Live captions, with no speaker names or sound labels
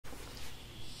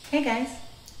Hey guys,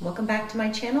 welcome back to my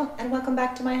channel and welcome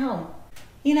back to my home.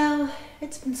 You know,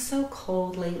 it's been so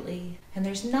cold lately, and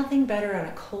there's nothing better on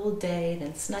a cold day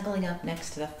than snuggling up next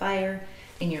to the fire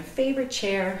in your favorite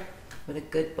chair with a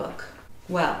good book.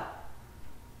 Well,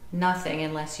 nothing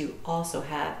unless you also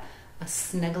have a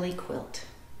snuggly quilt.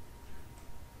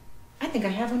 I think I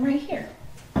have one right here.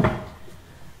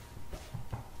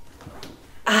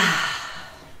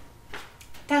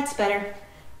 That's better.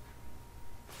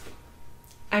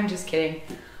 I'm just kidding.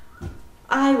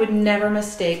 I would never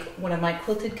mistake one of my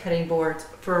quilted cutting boards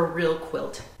for a real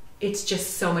quilt. It's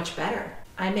just so much better.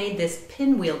 I made this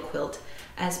pinwheel quilt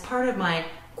as part of my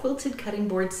quilted cutting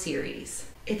board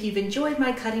series. If you've enjoyed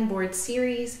my cutting board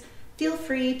series, feel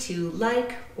free to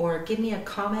like or give me a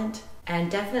comment,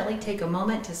 and definitely take a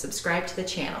moment to subscribe to the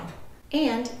channel.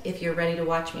 And if you're ready to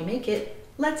watch me make it,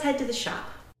 let's head to the shop.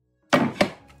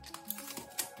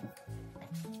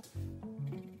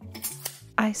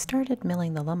 I started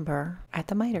milling the lumber at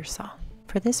the miter saw.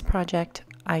 For this project,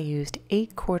 I used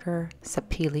 8/4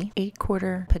 sapele,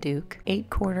 8/4 padauk,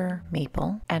 8/4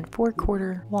 maple, and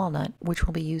 4/4 walnut, which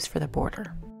will be used for the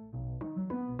border.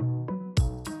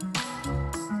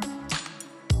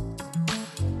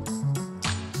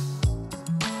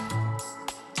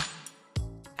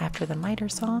 After the miter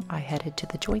saw, I headed to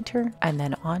the jointer and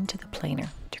then on to the planer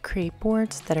to create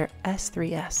boards that are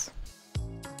S3S.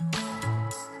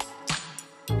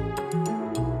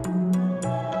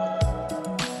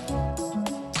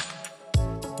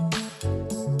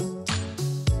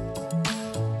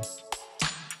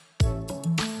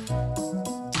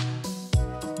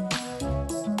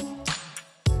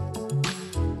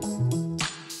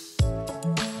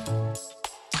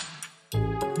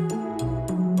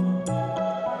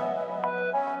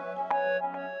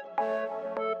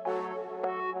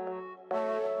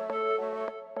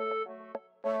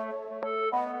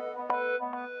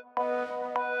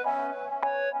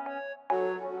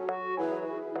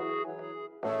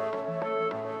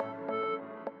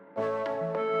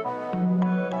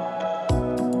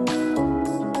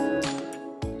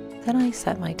 Then I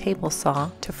set my table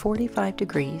saw to 45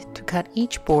 degrees to cut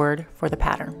each board for the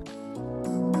pattern.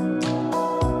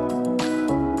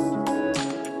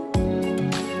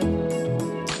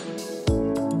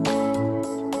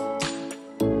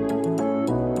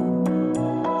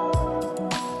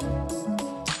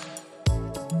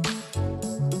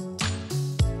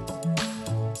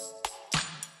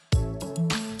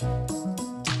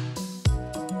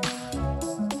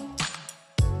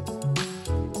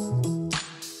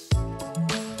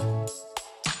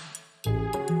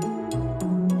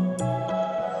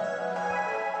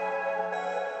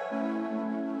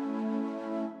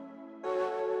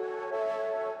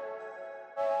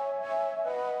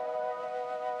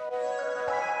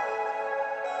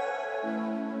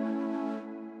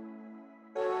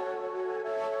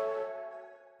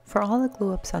 For all the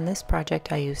glue ups on this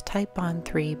project, I used Type Bond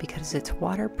 3 because it's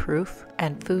waterproof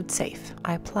and food safe.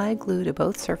 I applied glue to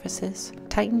both surfaces,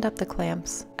 tightened up the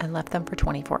clamps, and left them for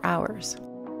 24 hours.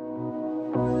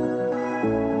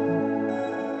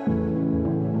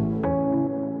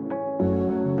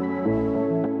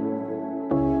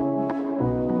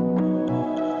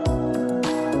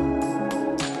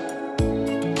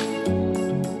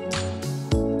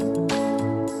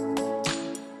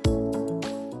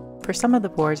 For some of the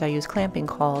boards, I used clamping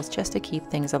cauls just to keep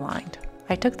things aligned.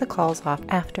 I took the cauls off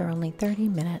after only 30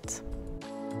 minutes.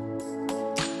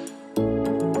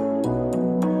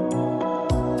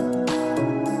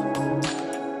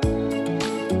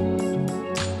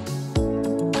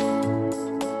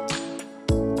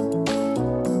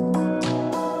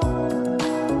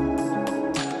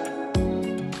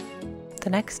 The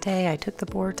next day, I took the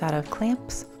boards out of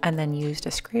clamps and then used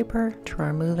a scraper to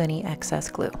remove any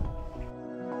excess glue.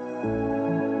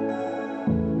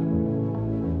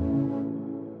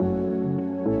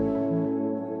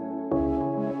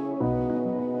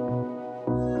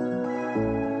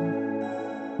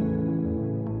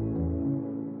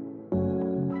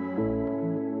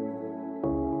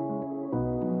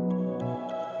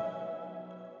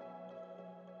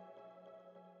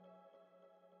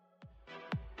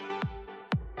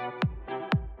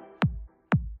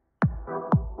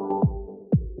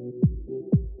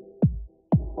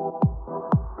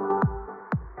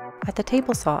 At the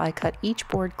table saw, I cut each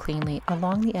board cleanly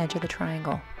along the edge of the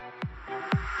triangle.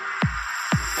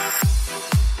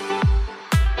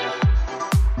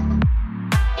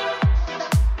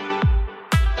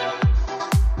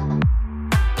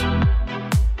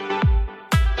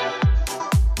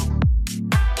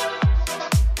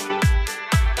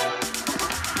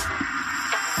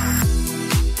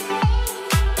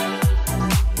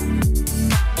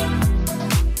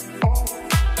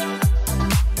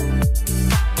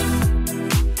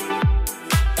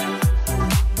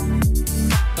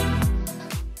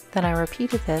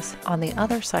 repeated this on the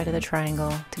other side of the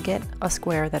triangle to get a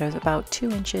square that is about 2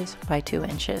 inches by 2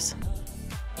 inches.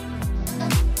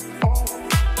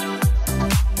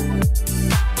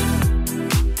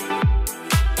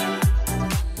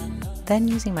 Then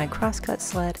using my crosscut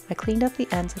sled, I cleaned up the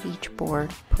ends of each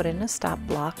board, put in a stop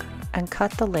block, and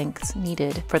cut the lengths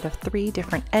needed for the 3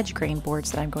 different edge grain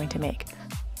boards that I'm going to make.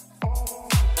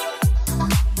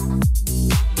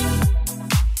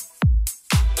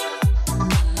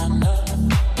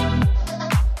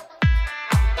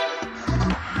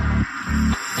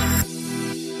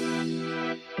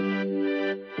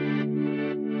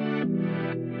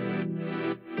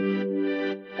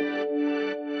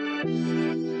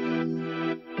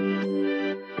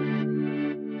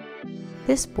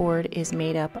 This board is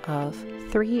made up of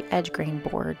 3 edge grain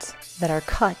boards that are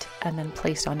cut and then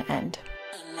placed on end.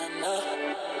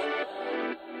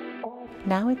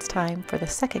 Now it's time for the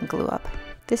second glue up.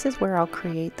 This is where I'll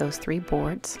create those 3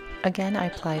 boards. Again, I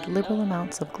applied liberal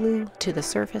amounts of glue to the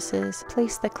surfaces,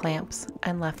 placed the clamps,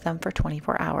 and left them for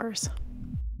 24 hours.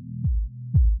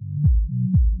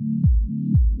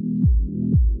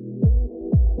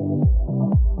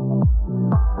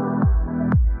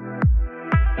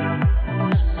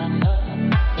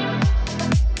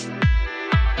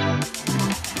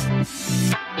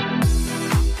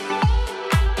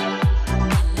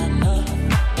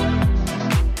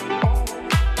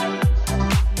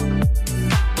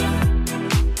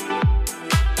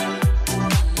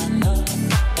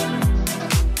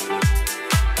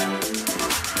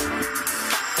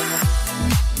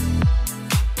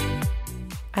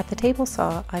 At the table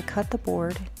saw, I cut the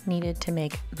board needed to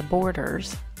make the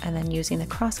borders, and then using the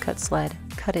crosscut sled,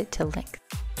 cut it to length.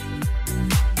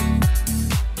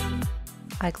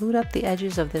 I glued up the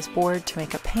edges of this board to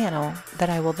make a panel that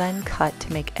I will then cut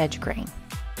to make edge grain.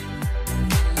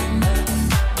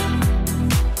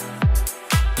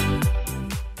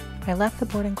 I left the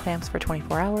board in clamps for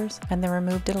 24 hours and then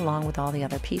removed it along with all the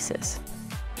other pieces.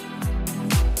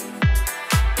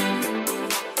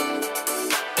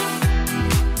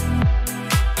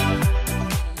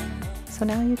 So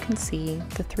now you can see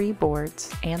the 3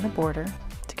 boards and the border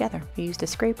together. I used a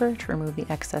scraper to remove the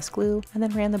excess glue and then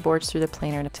ran the boards through the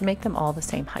planer to make them all the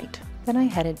same height. Then I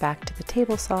headed back to the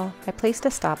table saw. I placed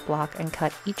a stop block and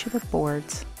cut each of the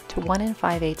boards to 1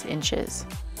 5/8 inches.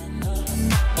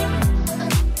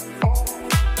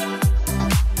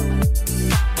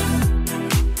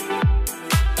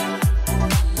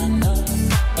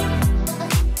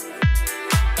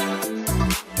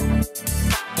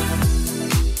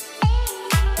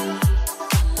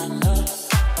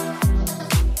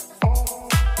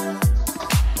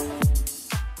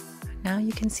 Now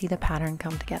you can see the pattern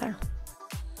come together.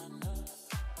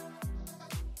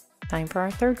 Time for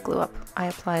our third glue up. I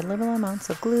applied liberal amounts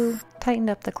of glue, tightened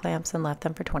up the clamps, and left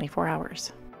them for 24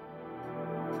 hours.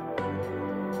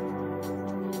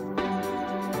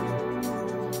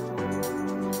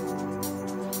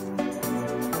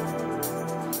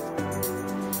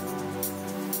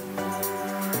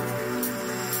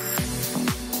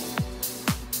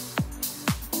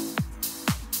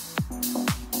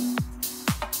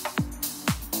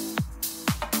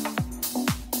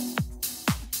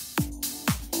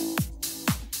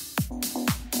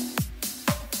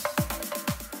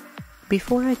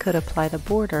 Before I could apply the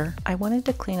border, I wanted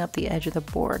to clean up the edge of the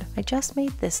board. I just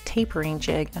made this tapering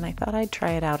jig and I thought I'd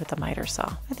try it out at the miter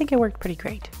saw. I think it worked pretty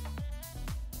great.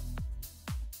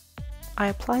 I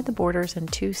applied the borders in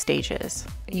 2 stages.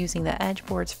 Using the edge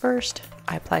boards first,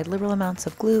 I applied liberal amounts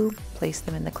of glue, placed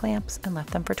them in the clamps, and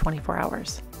left them for 24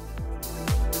 hours.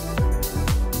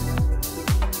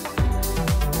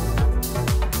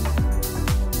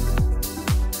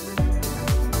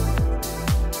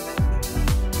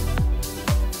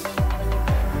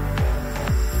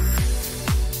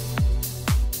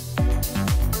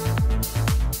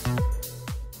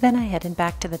 Then I headed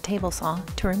back to the table saw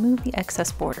to remove the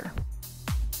excess border.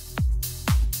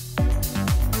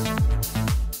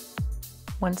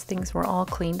 Once things were all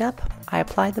cleaned up, I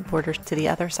applied the borders to the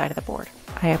other side of the board.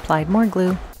 I applied more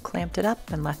glue, clamped it up,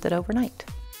 and left it overnight.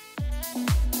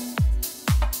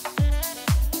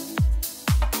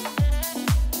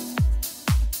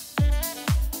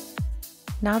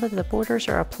 Now that the borders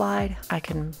are applied, I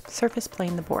can surface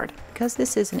plane the board. Because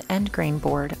this is an end grain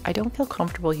board, I don't feel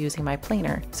comfortable using my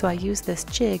planer, so I use this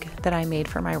jig that I made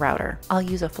for my router. I'll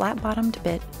use a flat bottomed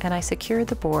bit, and I secure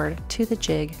the board to the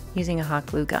jig using a hot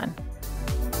glue gun.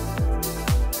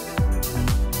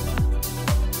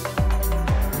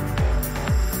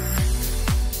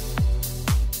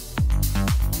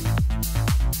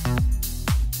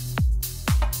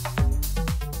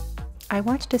 I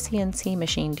watched a CNC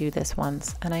machine do this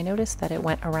once, and I noticed that it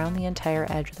went around the entire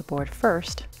edge of the board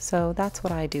first, so that's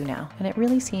what I do now, and it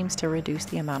really seems to reduce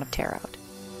the amount of tear out.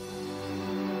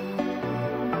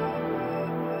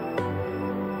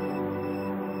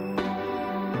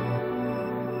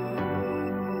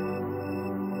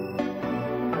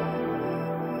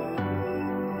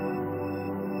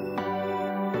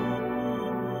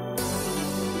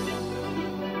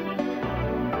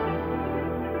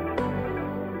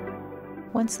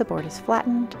 Once the board is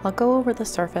flattened, I'll go over the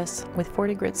surface with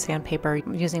 40 grit sandpaper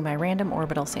using my random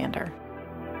orbital sander.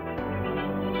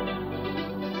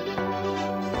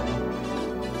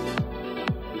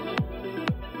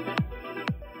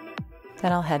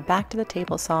 Then I'll head back to the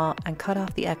table saw and cut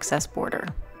off the excess border.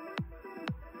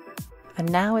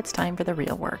 And now it's time for the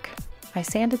real work. I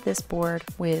sanded this board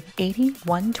with 80,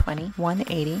 120,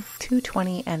 180,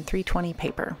 220, and 320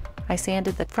 paper. I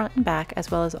sanded the front and back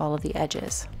as well as all of the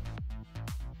edges.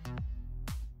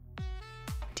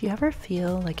 Do you ever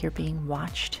feel like you're being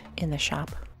watched in the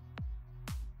shop?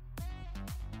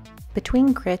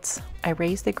 Between grits, I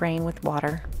raise the grain with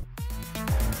water.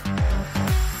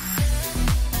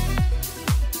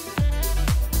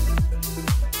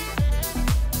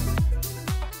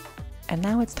 And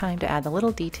now it's time to add the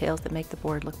little details that make the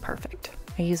board look perfect.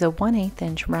 I use a 1/8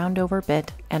 inch round over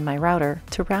bit and my router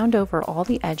to round over all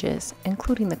the edges,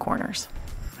 including the corners.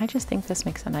 I just think this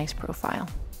makes a nice profile.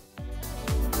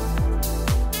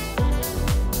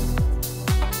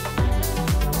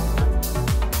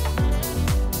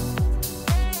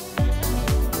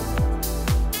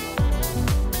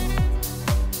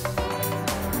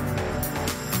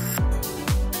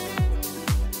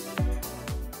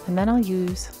 And then I'll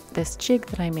use this jig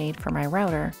that I made for my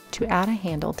router to add a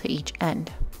handle to each end.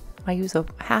 I use a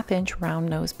 1/2 inch round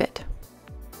nose bit.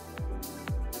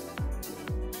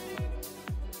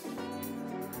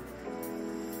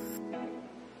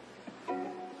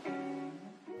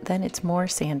 Then it's more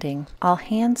sanding. I'll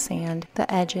hand sand the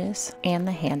edges and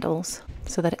the handles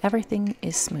so that everything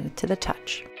is smooth to the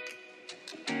touch.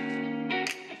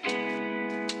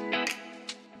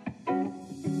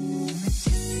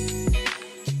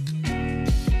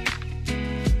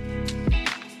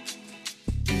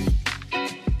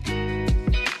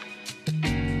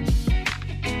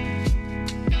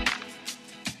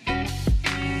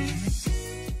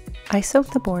 I soak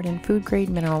the board in food-grade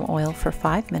mineral oil for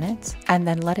 5 minutes and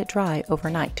then let it dry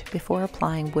overnight before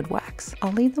applying wood wax.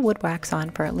 I'll leave the wood wax on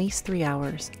for at least 3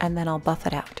 hours and then I'll buff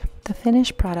it out. The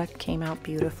finished product came out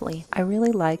beautifully. I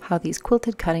really like how these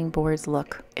quilted cutting boards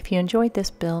look. If you enjoyed this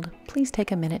build, please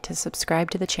take a minute to subscribe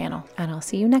to the channel, and I'll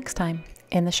see you next time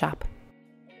in the shop.